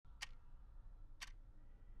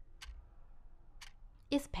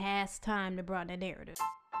It's past time to broaden the narrative.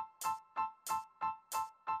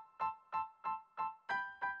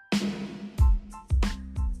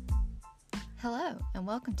 Hello, and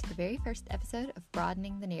welcome to the very first episode of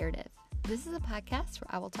Broadening the Narrative. This is a podcast where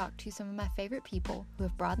I will talk to some of my favorite people who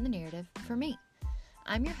have broadened the narrative for me.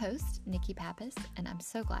 I'm your host, Nikki Pappas, and I'm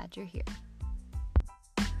so glad you're here.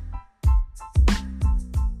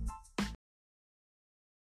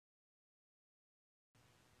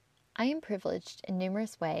 I am privileged in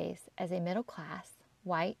numerous ways as a middle-class,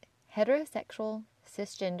 white, heterosexual,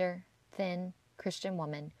 cisgender, thin, Christian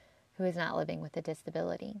woman who is not living with a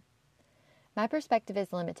disability. My perspective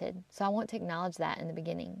is limited, so I want to acknowledge that in the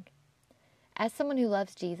beginning. As someone who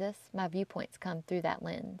loves Jesus, my viewpoints come through that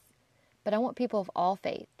lens. But I want people of all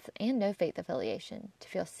faiths and no faith affiliation to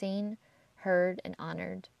feel seen, heard, and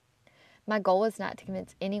honored. My goal is not to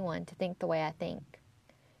convince anyone to think the way I think.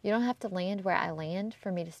 You don't have to land where I land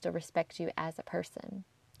for me to still respect you as a person.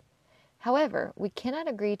 However, we cannot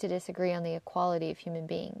agree to disagree on the equality of human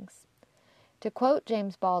beings. To quote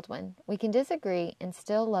James Baldwin, we can disagree and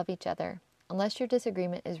still love each other unless your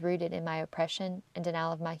disagreement is rooted in my oppression and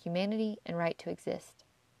denial of my humanity and right to exist.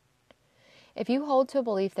 If you hold to a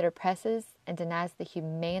belief that oppresses and denies the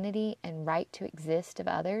humanity and right to exist of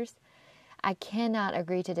others, I cannot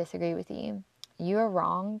agree to disagree with you. You are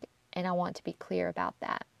wrong, and I want to be clear about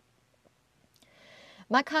that.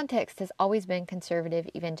 My context has always been conservative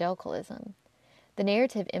evangelicalism. The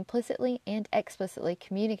narrative implicitly and explicitly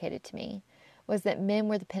communicated to me was that men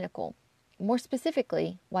were the pinnacle, more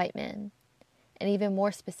specifically, white men, and even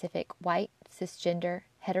more specific, white, cisgender,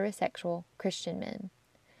 heterosexual, Christian men.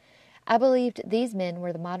 I believed these men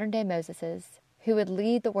were the modern-day Moseses who would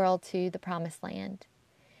lead the world to the promised land.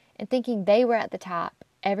 And thinking they were at the top,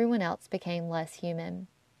 everyone else became less human.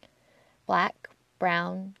 Black,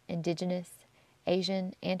 brown, indigenous,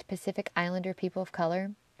 Asian, and Pacific Islander people of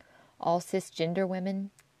color, all cisgender women,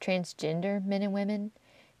 transgender men and women,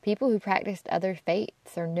 people who practiced other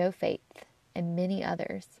faiths or no faith, and many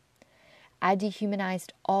others. I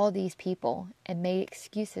dehumanized all these people and made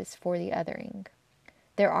excuses for the othering.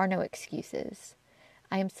 There are no excuses.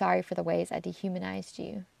 I am sorry for the ways I dehumanized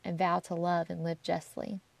you and vow to love and live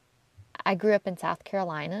justly. I grew up in South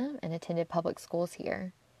Carolina and attended public schools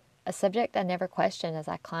here. A subject I never questioned as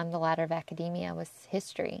I climbed the ladder of academia was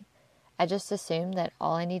history. I just assumed that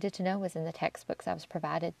all I needed to know was in the textbooks I was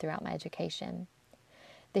provided throughout my education.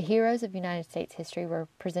 The heroes of United States history were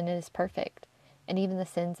presented as perfect, and even the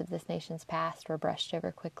sins of this nation's past were brushed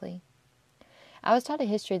over quickly. I was taught a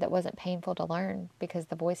history that wasn't painful to learn because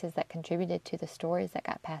the voices that contributed to the stories that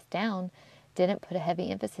got passed down didn't put a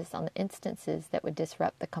heavy emphasis on the instances that would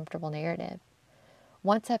disrupt the comfortable narrative.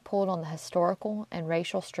 Once I pulled on the historical and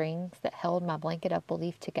racial strings that held my blanket of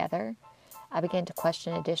belief together, I began to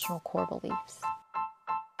question additional core beliefs.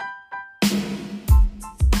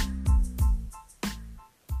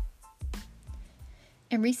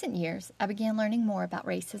 In recent years, I began learning more about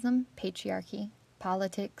racism, patriarchy,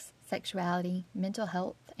 politics, sexuality, mental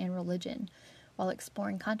health, and religion, while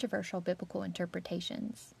exploring controversial biblical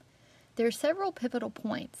interpretations. There are several pivotal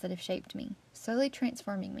points that have shaped me, slowly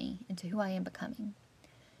transforming me into who I am becoming.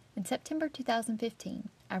 In September 2015,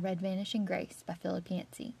 I read Vanishing Grace by Philip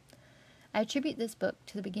Yancey. I attribute this book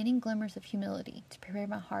to the beginning glimmers of humility to prepare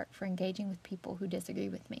my heart for engaging with people who disagree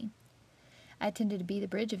with me. I attended a Be the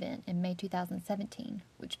Bridge event in May 2017,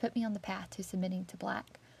 which put me on the path to submitting to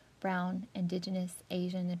Black, brown, indigenous,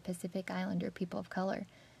 Asian, and Pacific Islander people of color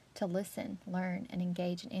to listen, learn, and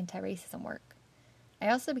engage in anti-racism work. I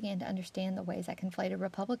also began to understand the ways I conflated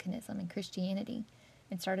republicanism and Christianity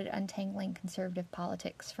and started untangling conservative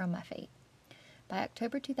politics from my faith. By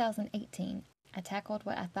October 2018, I tackled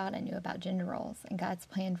what I thought I knew about gender roles and God's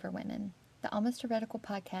plan for women. The Almost Heretical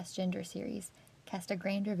podcast Gender series cast a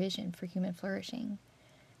grander vision for human flourishing.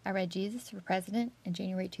 I read Jesus for President in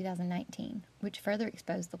January 2019, which further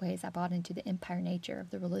exposed the ways I bought into the empire nature of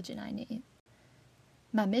the religion I knew.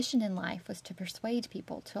 My mission in life was to persuade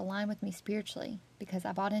people to align with me spiritually because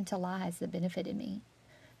I bought into lies that benefited me.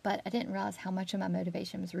 But I didn't realize how much of my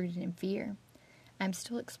motivation was rooted in fear. I'm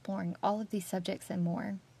still exploring all of these subjects and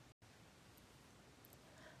more.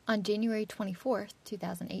 On January 24th,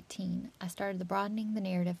 2018, I started the Broadening the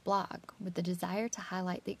Narrative blog with the desire to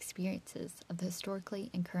highlight the experiences of the historically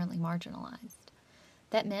and currently marginalized.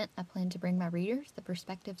 That meant I planned to bring my readers the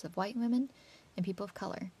perspectives of white women and people of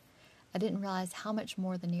color. I didn't realize how much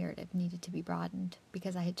more the narrative needed to be broadened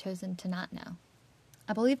because I had chosen to not know.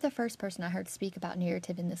 I believe the first person I heard speak about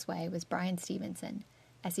narrative in this way was Bryan Stevenson,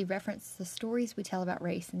 as he referenced the stories we tell about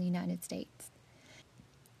race in the United States.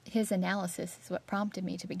 His analysis is what prompted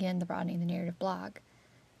me to begin the Broadening the Narrative blog.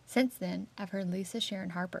 Since then, I've heard Lisa Sharon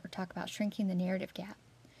Harper talk about shrinking the narrative gap.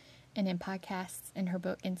 And in podcasts in her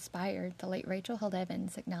book Inspired, the late Rachel Held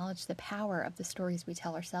Evans acknowledged the power of the stories we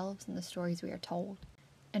tell ourselves and the stories we are told.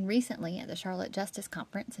 And recently, at the Charlotte Justice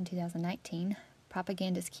Conference in 2019,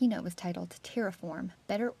 Propaganda's keynote was titled Terraform,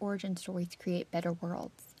 Better Origin Stories Create Better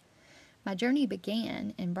Worlds. My journey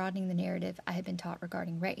began in broadening the narrative I had been taught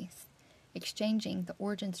regarding race, exchanging the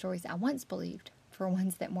origin stories I once believed for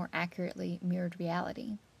ones that more accurately mirrored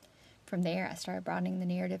reality. From there, I started broadening the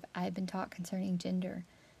narrative I had been taught concerning gender,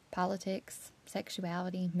 politics,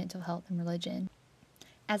 sexuality, mental health, and religion.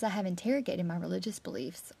 As I have interrogated my religious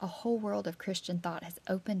beliefs, a whole world of Christian thought has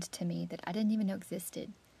opened to me that I didn't even know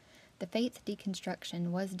existed. The faith deconstruction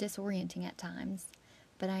was disorienting at times,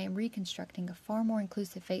 but I am reconstructing a far more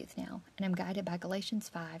inclusive faith now, and I'm guided by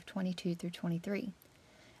Galatians 5:22 through 23.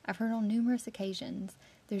 I've heard on numerous occasions,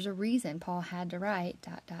 there's a reason Paul had to write ...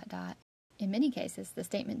 In many cases, the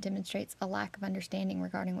statement demonstrates a lack of understanding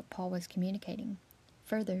regarding what Paul was communicating.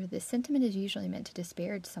 Further, this sentiment is usually meant to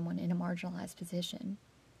disparage someone in a marginalized position.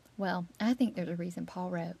 Well, I think there's a reason Paul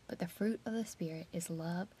wrote, but the fruit of the Spirit is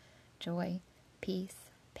love, joy, peace,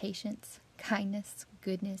 patience, kindness,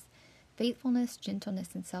 goodness, faithfulness,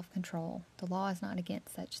 gentleness, and self-control. The law is not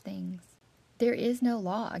against such things. There is no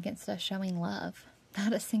law against us showing love,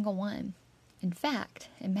 not a single one. In fact,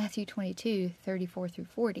 in Matthew 22:34 through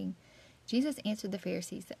 40, Jesus answered the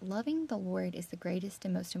Pharisees that loving the Lord is the greatest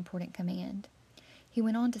and most important command. He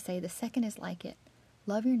went on to say the second is like it,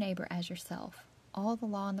 love your neighbor as yourself. All the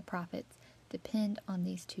law and the prophets depend on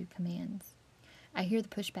these two commands. I hear the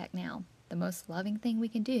pushback now. The most loving thing we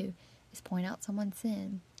can do is point out someone's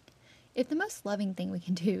sin. If the most loving thing we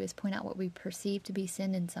can do is point out what we perceive to be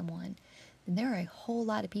sin in someone, then there are a whole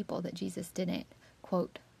lot of people that Jesus didn't,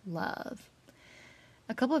 quote, love.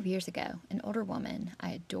 A couple of years ago, an older woman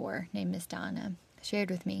I adore named Miss Donna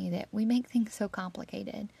shared with me that we make things so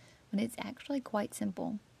complicated when it's actually quite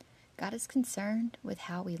simple. God is concerned with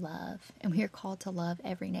how we love, and we are called to love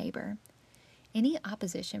every neighbor. Any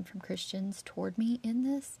opposition from Christians toward me in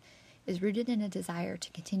this is rooted in a desire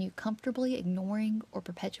to continue comfortably ignoring or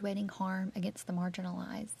perpetuating harm against the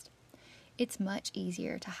marginalized. It's much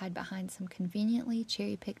easier to hide behind some conveniently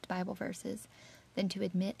cherry-picked Bible verses than to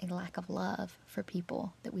admit a lack of love for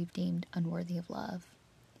people that we've deemed unworthy of love.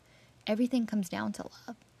 Everything comes down to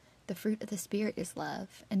love. The fruit of the Spirit is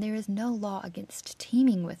love, and there is no law against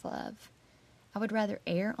teeming with love. I would rather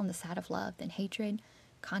err on the side of love than hatred,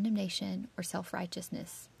 condemnation, or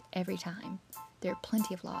self-righteousness every time. There are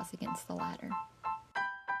plenty of laws against the latter.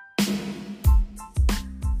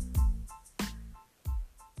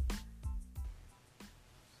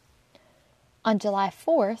 On July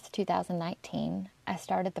 4th, 2019, I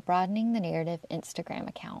started the Broadening the Narrative Instagram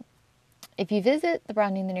account. If you visit the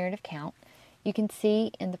Broadening the Narrative account, you can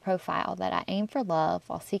see in the profile that I aim for love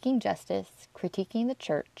while seeking justice, critiquing the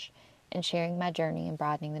church, and sharing my journey in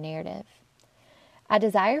broadening the narrative. I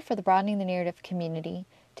desire for the Broadening the Narrative community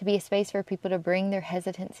to be a space for people to bring their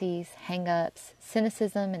hesitancies, hang-ups,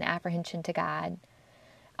 cynicism, and apprehension to God.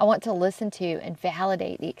 I want to listen to and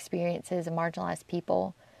validate the experiences of marginalized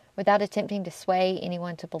people without attempting to sway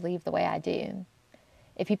anyone to believe the way I do.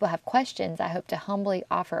 If people have questions, I hope to humbly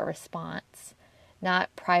offer a response,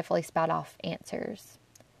 not pridefully spout off answers.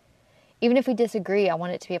 Even if we disagree, I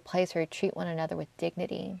want it to be a place where we treat one another with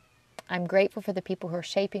dignity. I'm grateful for the people who are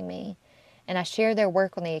shaping me, and I share their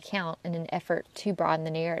work on the account in an effort to broaden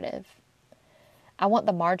the narrative. I want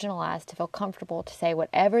the marginalized to feel comfortable to say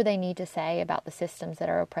whatever they need to say about the systems that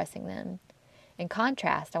are oppressing them. In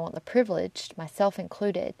contrast, I want the privileged, myself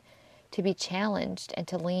included, to be challenged and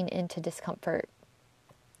to lean into discomfort.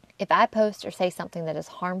 If I post or say something that is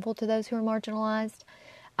harmful to those who are marginalized,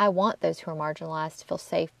 I want those who are marginalized to feel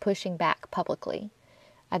safe pushing back publicly.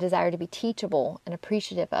 I desire to be teachable and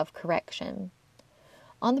appreciative of correction.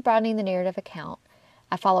 On the Broadening the Narrative account,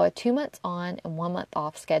 I follow a 2 months on and 1 month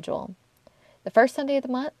off schedule. The first Sunday of the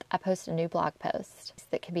month, I post a new blog post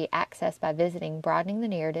that can be accessed by visiting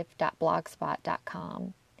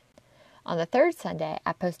broadeningthenarrative.blogspot.com. On the third Sunday,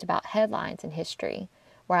 I post about headlines in history,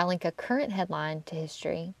 where I link a current headline to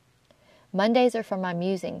history. Mondays are for my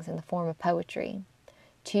musings in the form of poetry.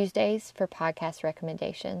 Tuesdays for podcast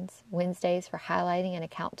recommendations. Wednesdays for highlighting an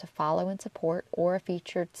account to follow and support or a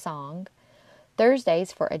featured song.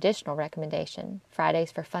 Thursdays for additional recommendation.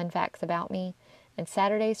 Fridays for fun facts about me. And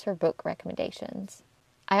Saturdays for book recommendations.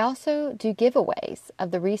 I also do giveaways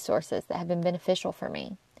of the resources that have been beneficial for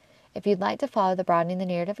me. If you'd like to follow the Broadening the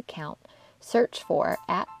Narrative account, search for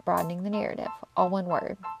 @BroadeningTheNarrative, all one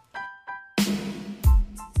word.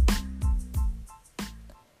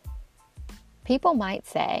 People might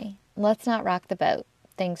say, let's not rock the boat.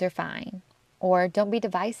 things are fine. Or don't be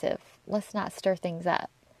divisive. Let's not stir things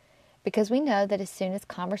up. Because we know that as soon as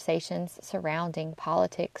conversations surrounding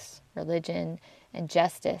politics, religion, and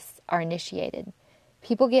justice are initiated,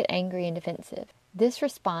 people get angry and defensive. This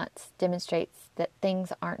response demonstrates that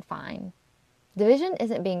things aren't fine. Division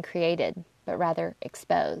isn't being created, but rather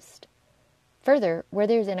exposed. Further, where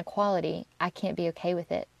there's inequality, I can't be okay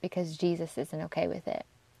with it because Jesus isn't okay with it.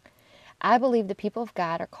 I believe the people of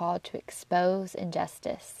God are called to expose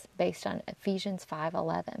injustice based on Ephesians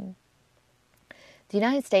 5:11. The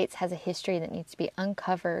United States has a history that needs to be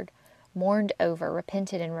uncovered, mourned over,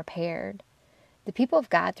 repented, and repaired. The people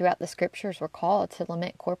of God throughout the scriptures were called to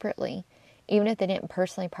lament corporately, even if they didn't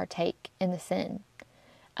personally partake in the sin.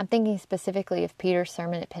 I'm thinking specifically of Peter's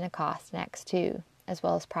sermon at Pentecost in Acts 2, as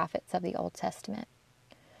well as prophets of the Old Testament.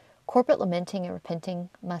 Corporate lamenting and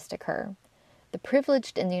repenting must occur. The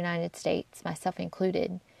privileged in the United States, myself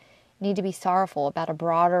included, need to be sorrowful about a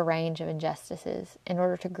broader range of injustices in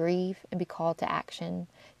order to grieve and be called to action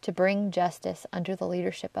to bring justice under the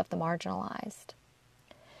leadership of the marginalized.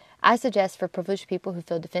 I suggest for privileged people who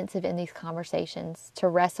feel defensive in these conversations to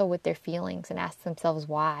wrestle with their feelings and ask themselves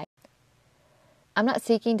why. I'm not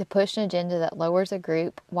seeking to push an agenda that lowers a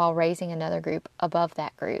group while raising another group above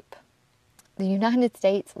that group. The United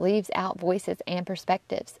States leaves out voices and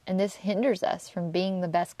perspectives, and this hinders us from being the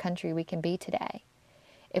best country we can be today.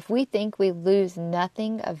 If we think we lose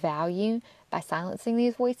nothing of value by silencing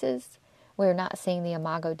these voices, we are not seeing the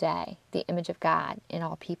Imago Dei, the image of God, in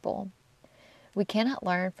all people. We cannot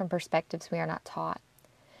learn from perspectives we are not taught.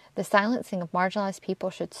 The silencing of marginalized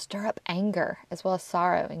people should stir up anger as well as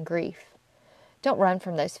sorrow and grief. Don't run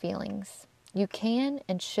from those feelings. You can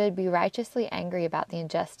and should be righteously angry about the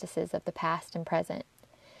injustices of the past and present.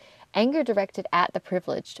 Anger directed at the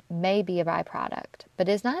privileged may be a byproduct, but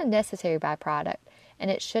is not a necessary byproduct,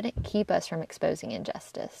 and it shouldn't keep us from exposing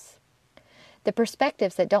injustice. The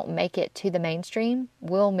perspectives that don't make it to the mainstream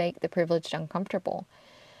will make the privileged uncomfortable,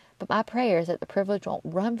 but my prayer is that the privileged won't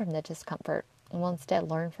run from the discomfort and will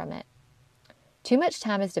instead learn from it. Too much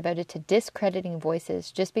time is devoted to discrediting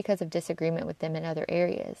voices just because of disagreement with them in other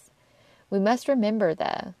areas. We must remember,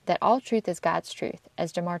 though, that all truth is God's truth,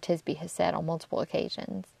 as Jemar Tisby has said on multiple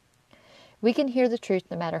occasions. We can hear the truth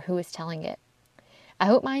no matter who is telling it. I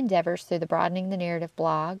hope my endeavors through the Broadening the Narrative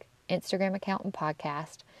blog, Instagram account, and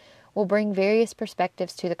podcast will bring various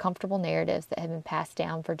perspectives to the comfortable narratives that have been passed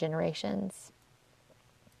down for generations.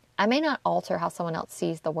 I may not alter how someone else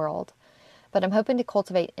sees the world, but I'm hoping to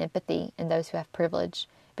cultivate empathy in those who have privilege,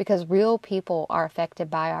 because real people are affected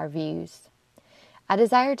by our views. I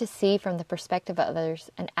desire to see from the perspective of others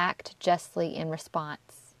and act justly in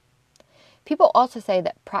response. People also say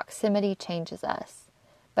that proximity changes us,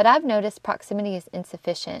 but I've noticed proximity is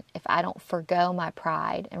insufficient if I don't forgo my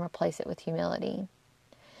pride and replace it with humility.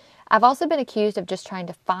 I've also been accused of just trying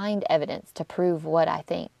to find evidence to prove what I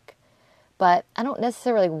think. But I don't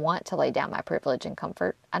necessarily want to lay down my privilege and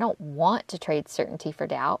comfort. I don't want to trade certainty for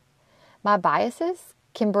doubt. My biases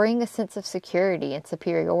can bring a sense of security and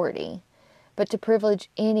superiority. But to privilege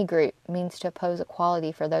any group means to oppose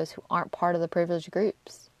equality for those who aren't part of the privileged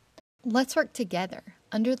groups. Let's work together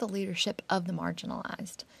under the leadership of the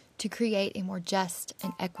marginalized to create a more just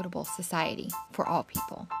and equitable society for all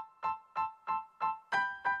people.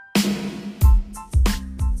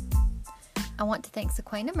 I want to thank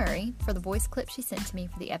Sequana Murray for the voice clip she sent to me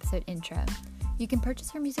for the episode intro. You can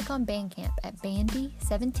purchase her music on Bandcamp at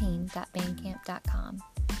bandy17.bandcamp.com.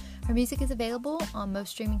 Her music is available on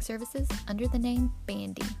most streaming services under the name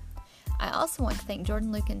Bandy. I also want to thank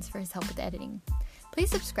Jordan Lukens for his help with editing.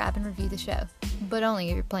 Please subscribe and review the show, but only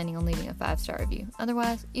if you're planning on leaving a 5-star review.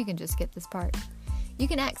 Otherwise, you can just skip this part. You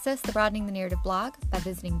can access the Broadening the Narrative blog by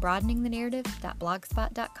visiting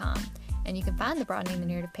broadeningthenarrative.blogspot.com. And you can find the Broadening the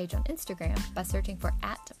Narrative page on Instagram by searching for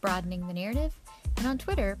 @BroadeningTheNarrative and on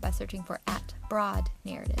Twitter by searching for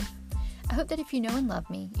 @BroadNarrative. I hope that if you know and love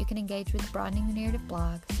me, you can engage with the Broadening the Narrative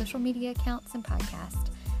blog, social media accounts, and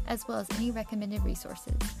podcast, as well as any recommended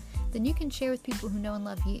resources. Then you can share with people who know and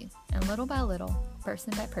love you, and little by little,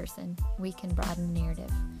 person by person, we can broaden the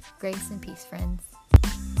narrative. Grace and peace, friends.